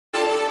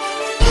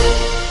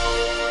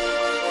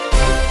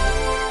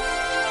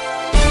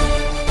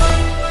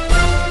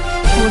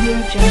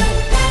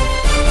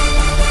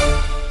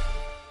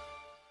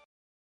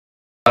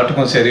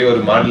நாட்டுக்கும் சரி ஒரு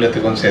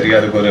மாநிலத்துக்கும் சரி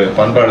அதுக்கு ஒரு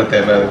பண்பாடு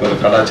தேவை, அதுக்கு ஒரு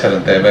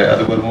கலாச்சாரம் தேவை,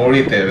 அதுக்கு ஒரு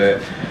மொழி தேவை,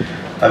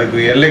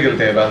 அதுக்கு எல்லைகள்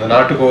தேவை. அந்த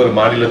நாட்டுக்கோ ஒரு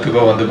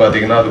மாநிலத்துக்கோ வந்து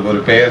பார்த்தீங்கன்னா அதுக்கு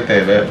ஒரு பெயர்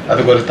தேவை,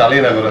 அதுக்கு ஒரு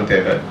தலைநகரம்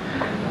தேவை.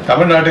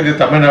 தமிழ்நாட்டுக்கு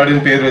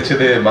தமிழ்நாடுன்னு பேர்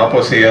வச்சது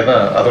மாப்போசியா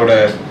தான். அதோட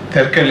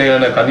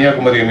தெற்கெல்லையான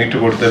கன்னியாகுமரியை மீட்டு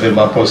கொடுத்தது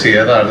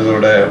மாப்போசியா தான்.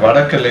 அதோட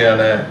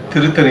வடக்கெல்லையான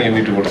திருத்தணியை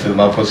மீட்டு கொடுத்தது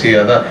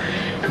மாப்போசியா தான்.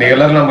 இன்னைக்கு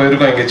எல்லாரும் நம்ம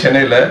இருக்கோம் இங்கே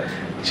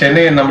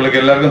சென்னையை நம்மளுக்கு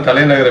எல்லாருக்கும்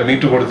தலைநகரை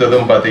மீட்டு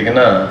கொடுத்ததும்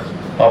பார்த்தீங்கன்னா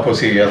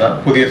மாப்போசியா தான்.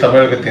 புதிய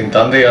தமிழகத்தின்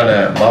தந்தையான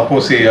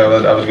மாப்போசி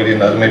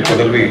அவர்களின் அருமை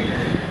புதல்வி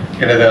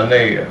எனது அன்னை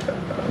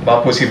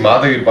மாப்போசி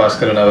மாதவி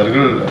பாஸ்கரன்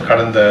அவர்கள்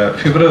கடந்த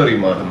பிப்ரவரி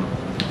மாதம்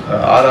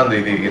 6ஆம்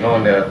தேதி,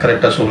 இன்னொன்று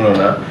கரெக்டாக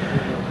சொல்லணும்னா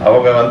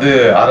அவங்க வந்து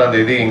 6ஆம்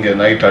தேதி இங்கே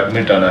நைட்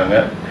அட்மிட் ஆனாங்க.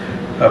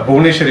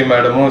 புவனேஸ்வரி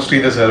மேடமும்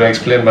ஸ்ரீதர் சாரும்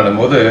எக்ஸ்பிளைன்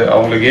பண்ணும்போது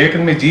அவங்களுக்கு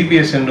ஏற்கனவே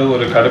ஜிபிஎஸ் என்ற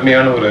ஒரு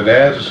கடுமையான ஒரு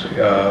ரேர்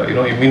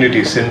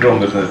இம்யூனிட்டி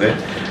சிண்ட்ரோம் இருந்தது.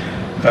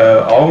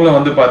 அவங்களும்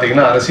வந்து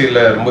பார்த்தீங்கன்னா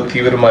அரசியலில் ரொம்ப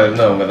தீவிரமாக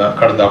இருந்தவங்க தான்.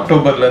 கடந்த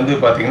அக்டோபர்லேருந்து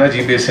பார்த்தீங்கன்னா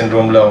ஜிபிஎஸ்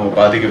சிண்ட்ரோமில் அவங்க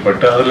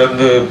பாதிக்கப்பட்டு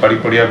அதுலேருந்து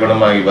படிப்படியாக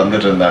குணமாகி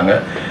வந்துட்டு இருந்தாங்க.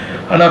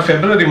 ஆனால்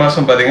பிப்ரவரி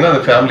மாதம் பார்த்தீங்கன்னா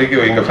அந்த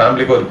எங்கள்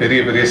ஃபேமிலிக்கு ஒரு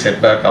பெரிய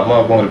செட்பேக்,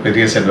 அம்மாவுக்கும் ஒரு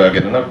பெரிய செட்பேக்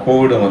என்னென்னா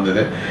கோவிடும்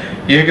வந்தது.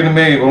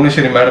 ஏற்கனவே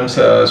புவனேஸ்வரி மேடம்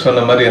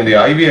சொன்ன மாதிரி அந்த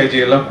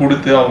ஐவிஐஜி எல்லாம்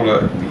கொடுத்து அவங்க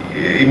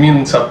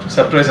இம்யூன்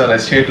சப்ரைஸ்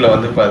ஆன ஸ்டேட்டில்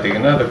வந்து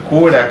பார்த்தீங்கன்னா அந்த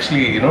Covid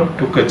actually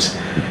took it's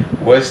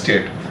worst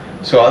state.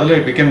 So அதில்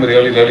it became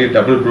really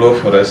double flow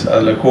for us.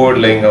 அதில்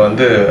கோவிடில் இங்கே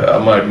வந்து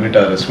அம்மா அட்மிட்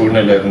ஆகிற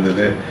சூழ்நிலை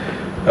இருந்தது.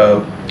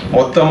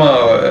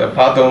 மொத்தமாக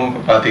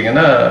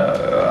பார்த்தீங்கன்னா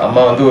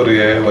அம்மா வந்து ஒரு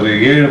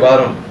 7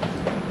 வாரம்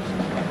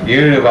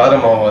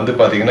அவங்க வந்து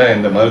பார்த்தீங்கன்னா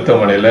இந்த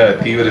மருத்துவமனையில்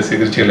தீவிர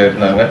சிகிச்சையில்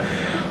இருந்தாங்க.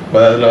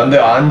 அதில் வந்து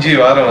 5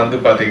 வாரம் வந்து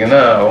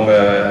பார்த்தீங்கன்னா அவங்க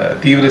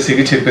தீவிர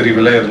சிகிச்சை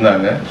பிரிவில்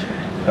இருந்தாங்க.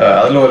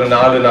 அதில் ஒரு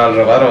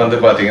 4.5 வாரம் வந்து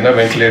பார்த்தீங்கன்னா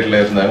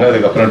வென்டிலேட்டரில் இருந்தாங்க.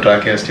 அதுக்கப்புறம்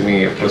tracheostomy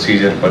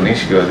ப்ரொசீஜர் பண்ணி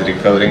she was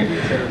recovering.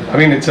 I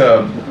mean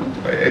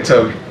it's a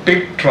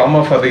big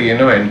trauma for the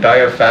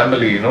entire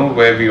family,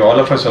 where we all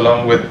of us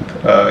along with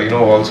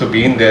also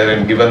been there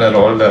and given her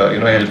all the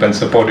help and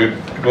support.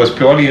 It was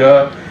purely her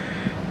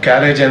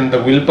courage and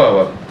the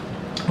willpower.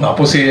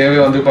 மாப்போசியாவே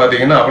வந்து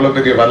பார்த்தீங்கன்னா அவ்வளோ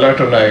பெரிய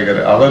வரலாற்று நாயகர்.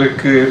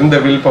 அவருக்கு இருந்த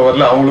will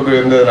பவரில் அவங்களுக்கு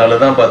இருந்ததுனால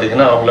தான்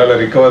பார்த்தீங்கன்னா அவங்களால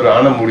ரிகவர்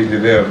ஆன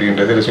முடிஞ்சது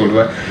அப்படின்றத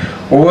சொல்லுவேன்.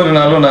 ஒவ்வொரு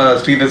நாளும் நான்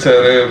ஸ்ரீதர்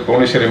சார்,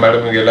 புவனேஸ்வரி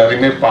மேடம் இங்கே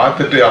எல்லாரையுமே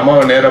பார்த்துட்டு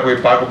அம்மாவை நேராக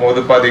போய்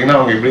பார்க்கும்போது பார்த்தீங்கன்னா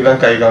அவங்க இப்படி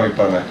தான் கை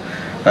காமிப்பாங்க,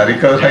 நான்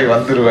ரிகவர் ஆகி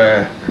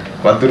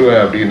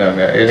வந்துடுவேன்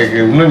அப்படின்னாங்க. எனக்கு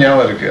இன்னும்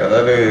ஞாபகம் இருக்குது.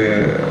 அதாவது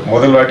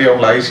முதல் வாட்டி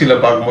அவங்கள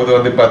ஐசியில் பார்க்கும்போது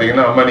வந்து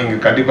பார்த்தீங்கன்னா அம்மா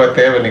நீங்கள் கண்டிப்பாக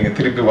தேவை, நீங்கள்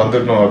திருப்பி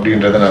வந்துடணும்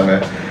அப்படின்றத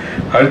நாங்கள்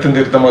அழுத்தம்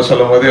திருத்தமாக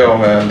சொல்லும் போதே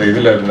அவங்க அந்த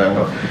இதில் இருந்தாங்க.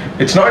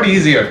 It's not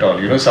easy at all.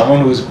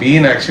 Someone who's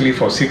been actually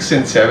for 6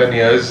 and 7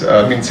 years,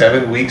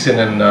 7 weeks in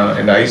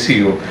an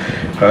ICU,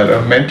 a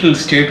mental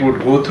state would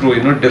go through,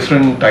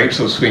 different types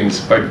of swings.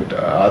 But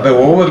அதை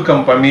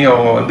overcome பண்ணி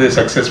அவங்க வந்து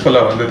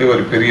successful-ஆ வந்தது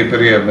ஒரு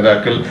பெரிய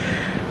miracle.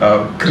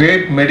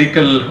 Great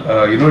medical,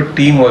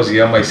 team was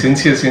here. My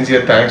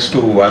sincere thanks to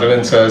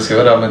Aravind sir,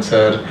 Sivaraman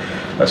sir,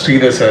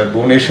 Sridhar sir,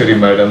 Bhuvneshwari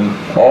madam,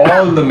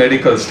 all the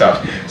medical staff.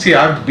 See,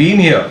 I've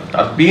been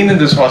in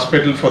this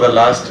hospital for the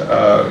last,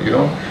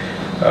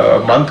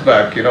 month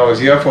back. I was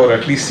here for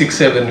at least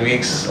 6-7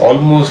 weeks,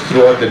 almost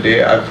throughout the day.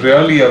 I've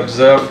really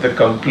observed the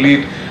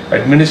complete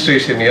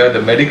administration here,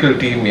 the medical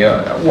team here.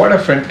 What a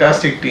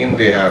fantastic team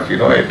they have.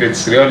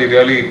 It's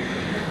really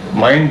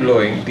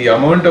mind-blowing. The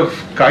amount of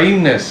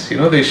kindness,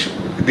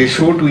 they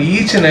show to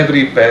each and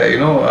every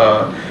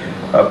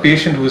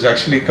patient who's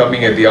actually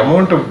coming here. The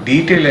amount of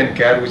detail and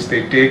care which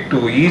they take to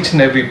each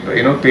and every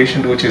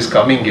patient which is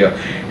coming here.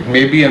 It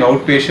may be an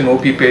outpatient,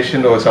 OP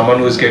patient, or someone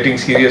who is getting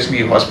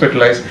seriously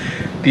hospitalized.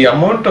 The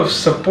amount of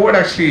support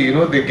actually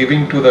they're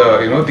giving to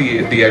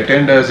the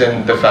attenders and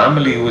the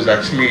family who is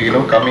actually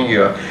coming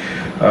here.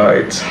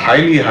 It's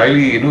highly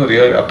really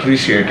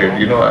appreciated.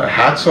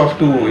 Hats off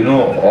to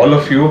all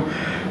of you.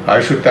 I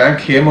should thank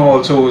Hema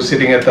also, who's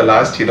sitting at the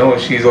last.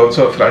 She's also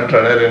a front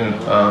runner in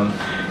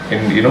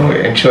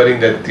ensuring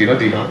that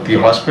the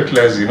hospital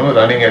is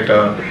running at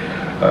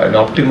an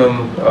optimum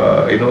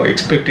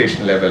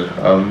expectation level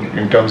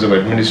in terms of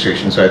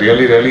administration. So I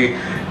really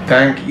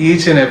thank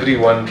each and every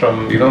one from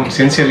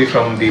sincerely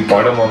from the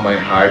bottom of my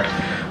heart.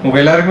 உங்க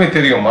எல்லாருக்குமே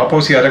தெரியும்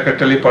மாப்போசி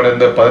அறக்கட்டளை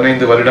கடந்த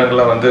 15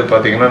 வருடங்களா வந்து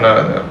பாத்தீங்கன்னா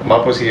நான்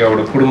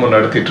மாப்போசியோட குடும்பம்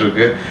நடத்திட்டு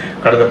இருக்கு.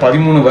 கடந்த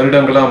 13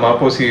 வருடங்களா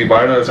மாப்போசி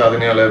வாழ்நாள்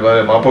சாதனையாளர்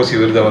மாப்போசி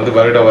விருதை வந்து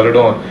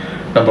வருடம்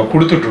நம்ம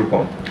கொடுத்துட்டு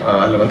இருக்கோம்.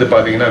 அதில் வந்து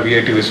பார்த்தீங்கன்னா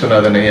விஐடி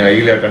விஸ்வநாதன் ஐயா,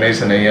 ஈலா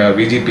கணேசன் ஐயா,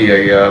 விஜிபி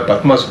ஐயா,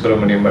 பத்மா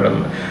சுப்பிரமணியம் மேடம்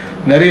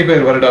நிறைய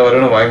பேர்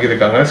வருடம்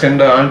வாங்கியிருக்காங்க.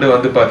 சென்ற ஆண்டு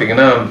வந்து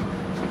பார்த்தீங்கன்னா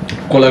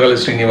கோலகல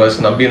ஸ்ரீனிவாஸ்,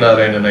 நம்பி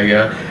நாராயணன்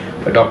ஐயா,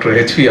 டாக்டர்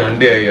ஹெச்வி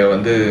ஹண்டே ஐயா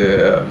வந்து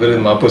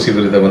மாப்போசி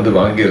விருதை வந்து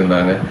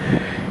வாங்கியிருந்தாங்க.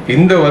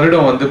 இந்த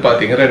வருடம் வந்து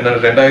பார்த்தீங்கன்னா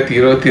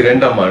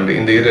 2022ஆம் ஆண்டு,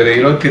 இந்த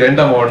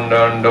 22ஆம்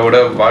ஆண்டோட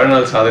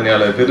வாழ்நாள்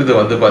சாதனையாளர் விருது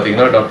வந்து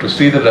பார்த்தீங்கன்னா டாக்டர்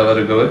ஸ்ரீதர்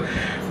அவருக்கு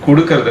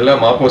கொடுக்கறதுல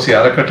மாப்போசி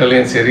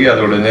அறக்கட்டளையும் சரி,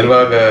 அதோட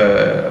நிர்வாக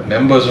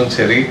மெம்பர்ஸும்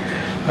சரி,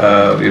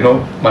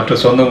 மற்ற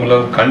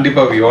சொந்தங்களும்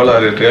கண்டிப்பாக we all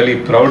are really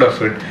proud of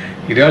it.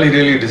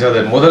 Really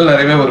disorder. முதல்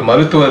நிறையவே ஒரு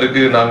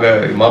மருத்துவருக்கு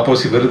நாங்கள்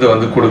மாப்போசி விருதை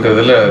வந்து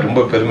கொடுக்கறதுல ரொம்ப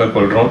பெருமை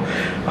கொள்கிறோம்.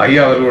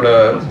 ஐயா அவர்களோட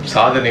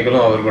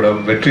சாதனைகளும் அவர்களோட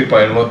வெற்றி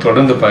பயணமும்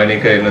தொடர்ந்து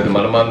பயணிக்க எனது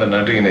மனமார்ந்த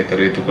நன்றியினை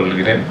தெரிவித்துக்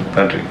கொள்கிறேன்.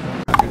 நன்றி.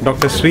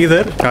 Dr.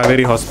 Sridhar,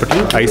 Kaveri Hospital,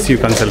 ICU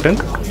consultant.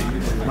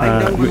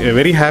 We are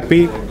very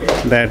happy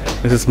that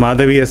Mrs.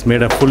 Madhavi has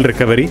made a full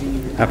recovery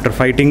after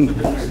fighting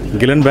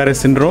Guillain-Barré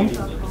Syndrome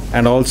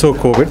and also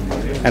COVID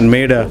and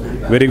made a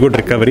very good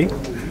recovery.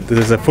 This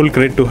is a full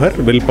credit to her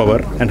willpower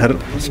and her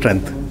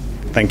strength.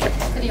 Thank you.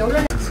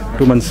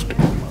 2 months.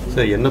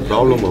 Sir, என்ன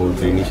problem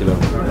ஆகுது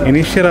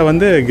இனிஷியலாக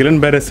வந்து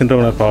Guillain-Barré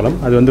Syndrome problem.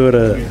 அது வந்து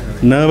ஒரு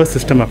nervous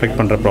system affect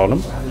பண்ணுற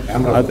problem.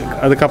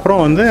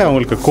 அதுக்கப்புறம் வந்து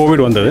அவங்களுக்கு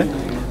கோவிட் வந்தது.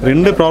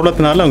 2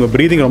 ப்ராப்ளத்தினால அவங்க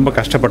ப்ரீதிங் ரொம்ப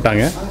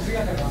கஷ்டப்பட்டாங்க.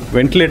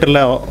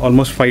 வென்டிலேட்டரில்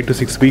ஆல்மோஸ்ட் 5 to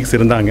 6 வீக்ஸ்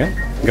இருந்தாங்க.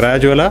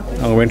 கிராஜுவலாக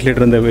அவங்க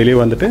வென்டிலேட்டர் வெளியே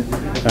வந்துட்டு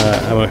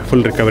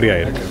ஃபுல் ரிகவரி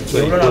ஆகிருக்கு.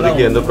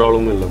 இப்போதைக்கு எந்த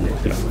ப்ராப்ளமும் இல்லை,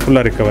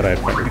 ஃபுல்லாக ரிகவர்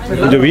ஆகிருக்காங்க.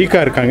 கொஞ்சம்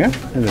வீக்காக இருக்காங்க.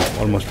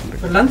 Almost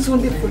lungs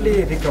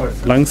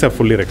R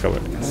fully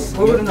recovered.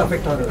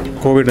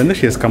 Covid வந்து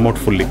she has come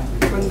out fully.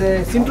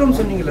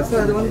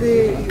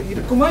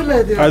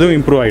 அதுவும்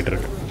இம்ப்ரூவ் ஆகிட்டு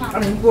இருக்கு.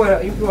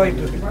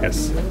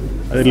 எஸ்,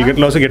 அது will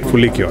get also get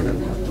fully cured.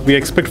 We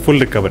expect full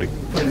recovery.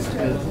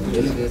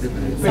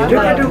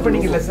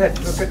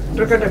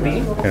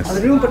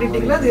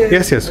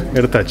 Yes,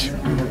 எடுத்தாச்சு.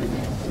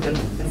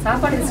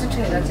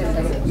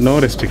 No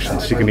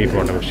restrictions. She can eat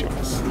whatever she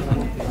wants.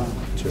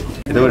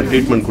 இதோட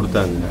treatment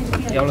கொடுத்தாங்க.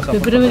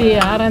 பிப்ரவரி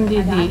 6ஆம்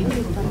தேதி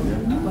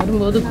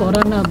வரும்போது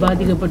கொரோனா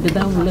பாதிக்கப்பட்டு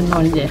தான் உள்ள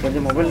நுழைஞ்சேன்.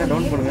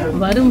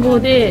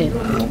 வரும்போதே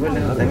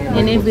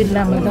நினைவு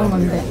இல்லாமல் தான்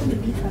வந்தேன்.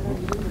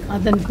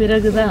 அதன்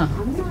பிறகு தான்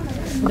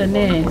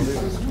உடனே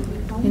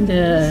இந்த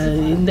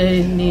இந்த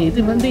இது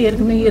வந்து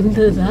ஏற்கனவே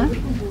இருந்தது தான்.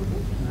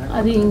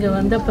 அது இங்கே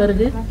வந்த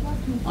பிறகு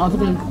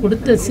அவர்களுக்கு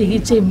கொடுத்த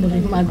சிகிச்சை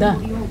மூலியமாக தான்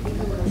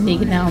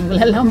இன்றைக்கி நான்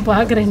அவங்களெல்லாம்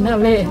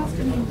பார்க்குறேன்னாவே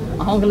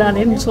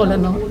அவங்களாலேன்னு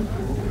சொல்லணும்.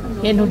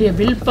 என்னுடைய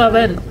வில்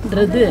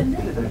பவர்ன்றது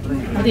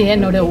அது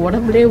என்னுடைய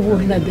உடம்புலே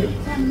ஊறினது.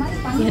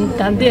 என்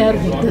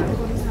தந்தையார் கொடுத்தது.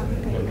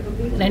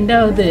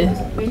 2வது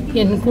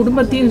என்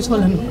குடும்பத்தையும்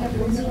சொல்லணும்.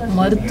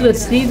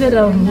 மருத்துவர் ஸ்ரீதர்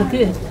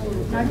அவங்களுக்கு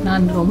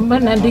நான் ரொம்ப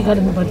நன்றி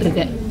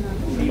கடன்பட்டிருக்கேன்.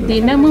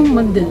 தினமும்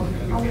வந்து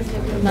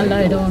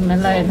நல்லாயிடும்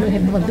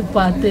என்ன வந்து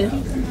பார்த்து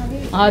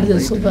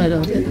ஆறுதல் சொல்வார்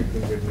அவர்.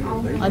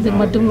 அது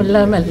மட்டும்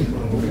இல்லாமல்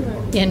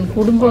என்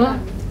குடும்பம்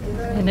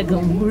எனக்கு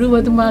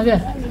முழுவதுமாக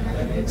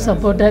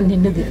சப்போர்ட்டாக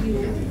நின்றுது.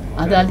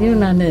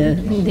 அதாலையும் நான்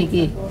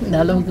இன்றைக்கி இந்த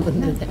அளவுக்கு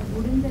வந்திருக்கேன்.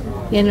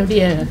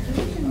 என்னுடைய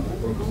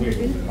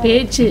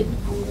பேச்சு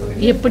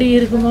எப்படி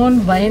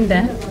இருக்குமோன்னு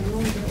பயந்தேன்.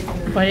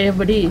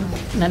 பழையபடி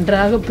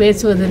நன்றாக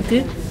பேசுவதற்கு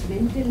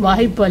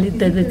வாய்ப்பு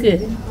அளித்ததுக்கு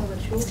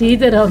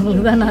ஸ்ரீதர்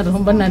அவங்களுக்கு தான் நான்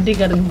ரொம்ப நன்றி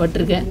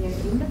கடன்பட்டிருக்கேன்.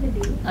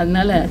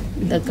 அதனால்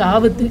இந்த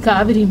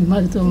காவிரி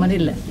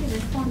மருத்துவமனையில்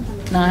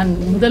நான்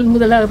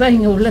முதலாக தான்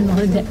இங்கே உள்ள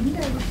நுழைஞ்சேன்.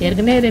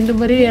 ஏற்கனவே 2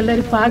 முறை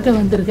எல்லோரும் பார்க்க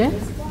வந்திருக்கேன்.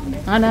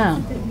 ஆனால்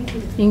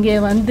இங்கே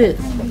வந்து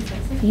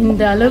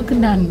இந்த அளவுக்கு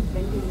நான்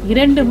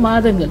 2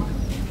 மாதங்கள்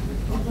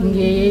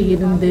இங்கேயே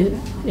இருந்து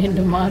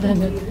 2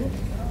 மாதங்கள்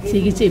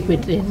சிகிச்சை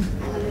பெற்றேன்.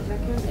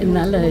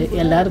 இதனால்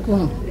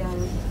எல்லாருக்கும்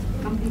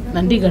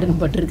நன்றி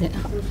கடன்பட்டிருக்கேன்.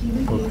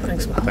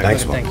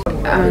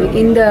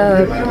 இந்த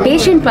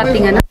பேஷண்ட்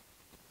பார்த்தீங்கன்னா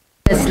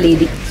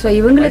லேடி. ஸோ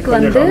இவங்களுக்கு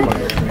வந்து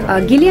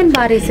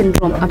Guillain-Barré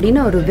Syndrome அப்படின்னு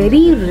ஒரு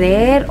very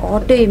rare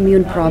auto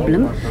immune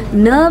problem,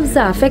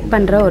 நர்வ்ஸை affect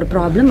பண்ணுற ஒரு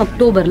ப்ராப்ளம்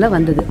அக்டோபரில்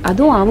வந்தது.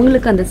 அதுவும்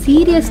அவங்களுக்கு அந்த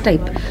சீரியஸ்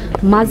டைப்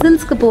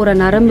மசில்ஸ்க்கு போகிற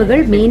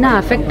நரம்புகள்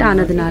மெயினாக அஃபெக்ட்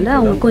ஆனதுனால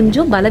அவங்க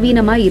கொஞ்சம்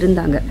பலவீனமாக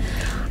இருந்தாங்க.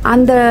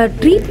 அந்த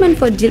ட்ரீட்மெண்ட்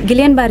ஃபார்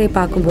Guillain-Barré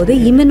பார்க்கும்போது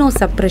இம்யூனோ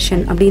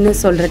சப்ரெஷன் அப்படின்னு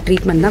சொல்கிற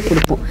ட்ரீட்மெண்ட் தான்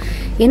கொடுப்போம்.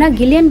 ஏன்னா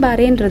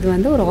Guillain-Barréன்றது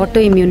வந்து ஒரு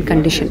ஆட்டோ இம்யூன்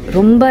கண்டிஷன்,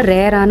 ரொம்ப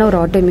ரேரான ஒரு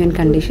ஆட்டோ இம்யூன்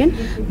கண்டிஷன்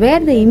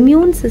வேர் த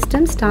immune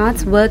system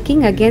starts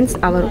working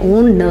against அவர்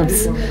ஓன்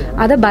நர்வ்ஸ்,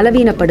 அதை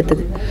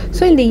பலவீனப்படுத்துது.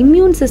 ஸோ இந்த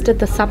இம்யூன்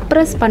சிஸ்டத்தை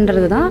சப்ரெஸ்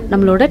பண்ணுறது தான்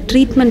நம்மளோட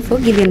ட்ரீட்மெண்ட்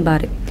ஃபார்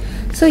Guillain-Barré.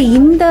 ஸோ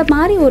இந்த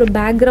மாதிரி ஒரு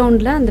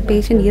பேக்ரவுண்டில் அந்த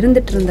பேஷண்ட்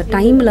இருந்துகிட்டு இருந்த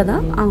டைமில்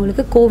தான்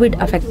அவங்களுக்கு கோவிட்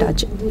அஃபெக்ட்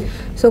ஆச்சு.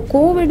 ஸோ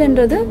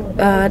கோவிட்ன்றது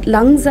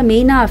லங்ஸை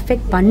மெயினாக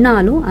அஃபெக்ட்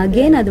பண்ணாலும்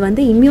அகெயின் அது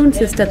வந்து இம்யூன்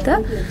சிஸ்டத்தை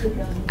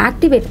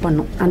ஆக்டிவேட்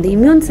பண்ணும். அந்த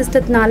இம்யூன்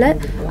சிஸ்டத்தினால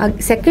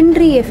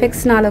செகண்டரி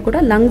எஃபெக்ட்ஸ்னால கூட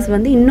லங்ஸ்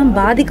வந்து இன்னும்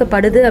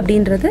பாதிக்கப்படுது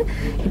அப்படின்றது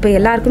இப்போ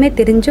எல்லாருக்குமே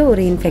தெரிஞ்ச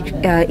ஒரு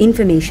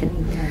இன்ஃபர்மேஷன்.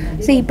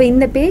 ஸோ இப்போ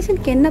இந்த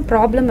பேஷண்ட்க்கு என்ன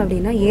ப்ராப்ளம்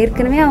அப்படின்னா,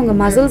 ஏற்கனவே அவங்க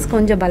மசில்ஸ்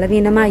கொஞ்சம்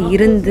பலவீனமாக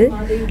இருந்து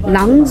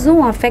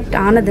லங்ஸும் அஃபெக்ட்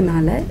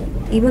ஆனதுனால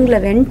இவங்களை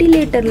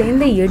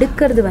வென்டிலேட்டர்லேருந்து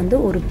எடுக்கிறது வந்து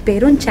ஒரு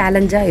பெரும்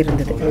சேலஞ்சாக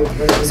இருந்தது.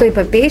 ஸோ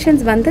இப்போ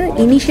பேஷண்ட்ஸ் வந்து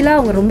இனிஷியலாக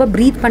அவங்க ரொம்ப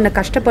ப்ரீத் பண்ண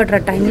கஷ்டப்படுற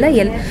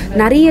டைமில்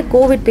நிறைய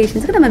கோவிட்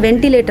பேஷண்ட்ஸுக்கு நம்ம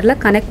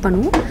வென்டிலேட்டரில் கனெக்ட்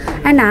பண்ணுவோம்.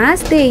 அண்ட்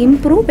ஆஸ் தே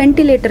இம்ப்ரூவ்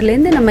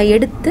வென்டிலேட்டர்லேருந்து நம்ம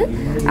எடுத்து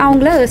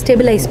அவங்கள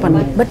ஸ்டெபிலைஸ்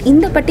பண்ணுவோம். பட்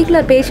இந்த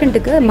பர்டிகுலர்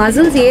பேஷண்ட்டுக்கு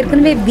மசில்ஸ்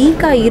ஏற்கனவே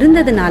வீக்காக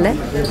இருந்ததுனால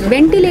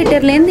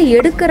வென்டிலேட்டர்லேருந்து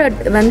எடுக்கிற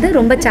வந்து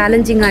ரொம்ப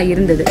சேலஞ்சிங்காக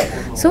இருந்தது.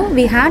 So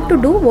we had to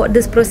do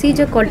this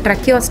procedure called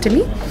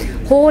tracheostomy,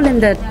 whole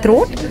in the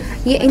throat.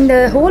 இந்த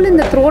ஹோல் இன்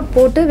த த்ரோட்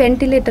போட்டு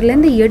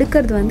வென்டிலேட்டர்லேருந்து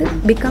எடுக்கிறது வந்து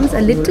becomes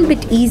a little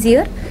bit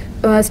easier.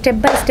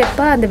 Step by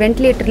ஸ்டெப்பாக அந்த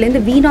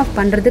வென்டிலேட்டர்லேருந்து வீன் ஆஃப்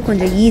பண்ணுறது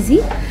கொஞ்சம் ஈஸி.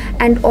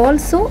 அண்ட்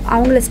ஆல்சோ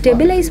அவங்கள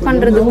ஸ்டெபிலைஸ்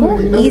பண்ணுறதுக்கும்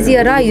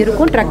ஈஸியராக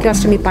இருக்கும்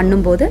tracheostomy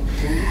பண்ணும்போது.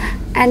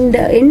 அண்ட்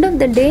எண்ட் ஆஃப்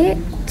த டே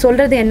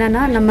சொல்கிறது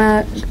என்னென்னா, நம்ம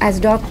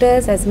as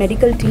doctors, as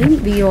medical team,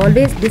 we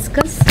always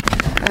discuss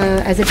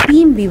as a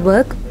team, we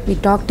work, we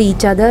talk to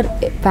each other,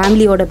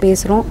 ஃபேமிலியோட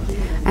பேசுகிறோம்.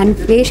 அண்ட்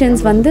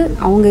பேஷண்ட்ஸ் வந்து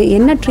அவங்க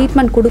என்ன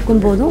ட்ரீட்மெண்ட்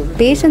கொடுக்கும்போதும்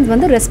பேஷண்ட்ஸ்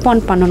வந்து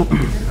ரெஸ்பாண்ட் பண்ணணும்.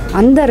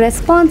 அந்த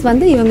ரெஸ்பான்ஸ்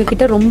வந்து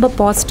இவங்கக்கிட்ட ரொம்ப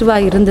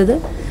பாசிட்டிவாக இருந்தது,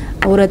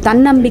 ஒரு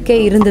தன்னம்பிக்கை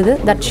இருந்தது,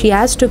 that she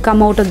has to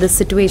come out of this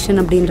situation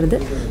அப்படின்றது,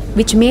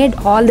 which made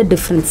all the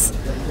difference.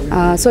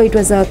 So it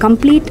was a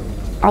complete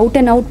out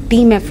and out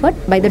team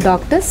effort by the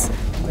doctors.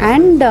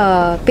 And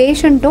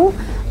பேஷண்ட்டும்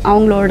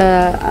அவங்களோட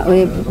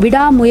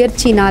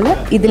விடாமுயற்சினால்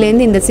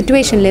இதுலேருந்து, இந்த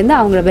சிச்சுவேஷன்லேருந்து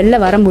அவங்கள வெளில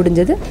வர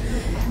முடிஞ்சது.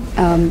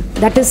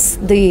 That is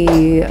the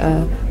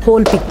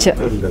whole picture.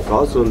 இந்த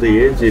காசு வந்து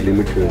ஏஜ்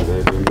லிமிட்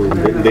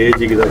இந்த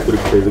ஏஜுக்கு தான்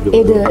குறிப்பிட்ட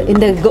இது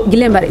இந்த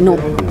Guillain-Barré நோ,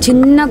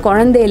 சின்ன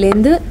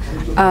குழந்தையிலேருந்து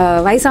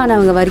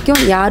வயசானவங்க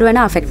வரைக்கும் யார்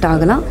வேணால் அஃபெக்ட்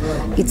ஆகலாம்.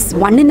 It's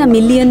 1 in a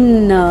million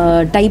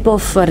type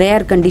of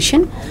rare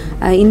condition.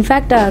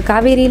 In fact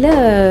காவேரியில்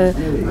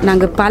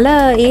நாங்கள் பல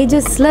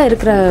ஏஜஸில்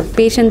இருக்கிற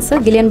பேஷண்ட்ஸை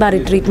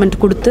Guillain-Barré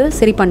ட்ரீட்மெண்ட் கொடுத்து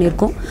சரி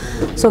பண்ணியிருக்கோம்.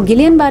 ஸோ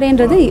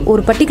Guillain-Barréன்றது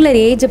ஒரு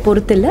பர்டிகுலர் ஏஜை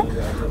பொறுத்து இல்லை,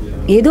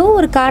 ஏதோ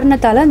ஒரு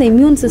காரணத்தால் அந்த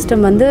இம்யூன்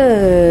சிஸ்டம் வந்து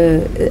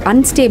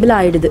அன்ஸ்டேபிள்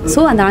ஆகிடுது. ஸோ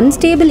அந்த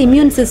அன்ஸ்டேபிள்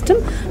இம்யூன் சிஸ்டம்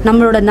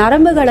நம்மளோட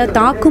நரம்புகளை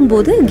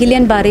தாக்கும்போது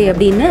Guillain-Barré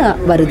அப்படின்னு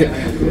வருது.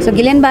 So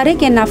Guillain-Barré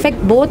can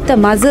affect both the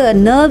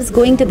nerves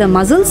going to the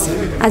muscles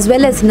as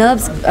well as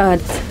nerves,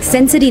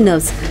 sensory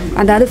nerves,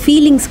 அதாவது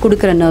ஃபீலிங்ஸ்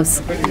கொடுக்குற நர்வ்ஸ்.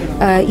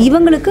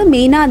 இவங்களுக்கு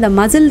மெயினாக அந்த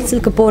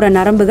மசில்ஸுக்கு போகிற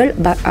நரம்புகள்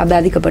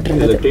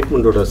பாதிக்கப்பட்டிருந்தது.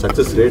 ட்ரீட்மெண்ட்டோட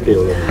சக்ஸஸ் ரேட்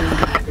எவ்வளோ?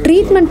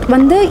 ட்ரீட்மெண்ட்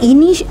வந்து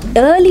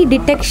ஏர்லி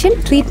டிடெக்ஷன்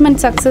ட்ரீட்மெண்ட்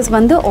சக்ஸஸ்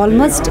வந்து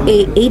ஆல்மோஸ்ட்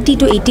 80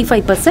 to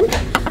 85%.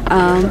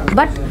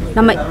 பட்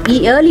நம்ம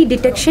early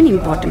detection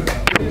important.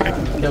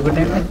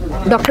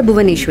 Doctor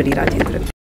Bhuvaneswari Rajendran.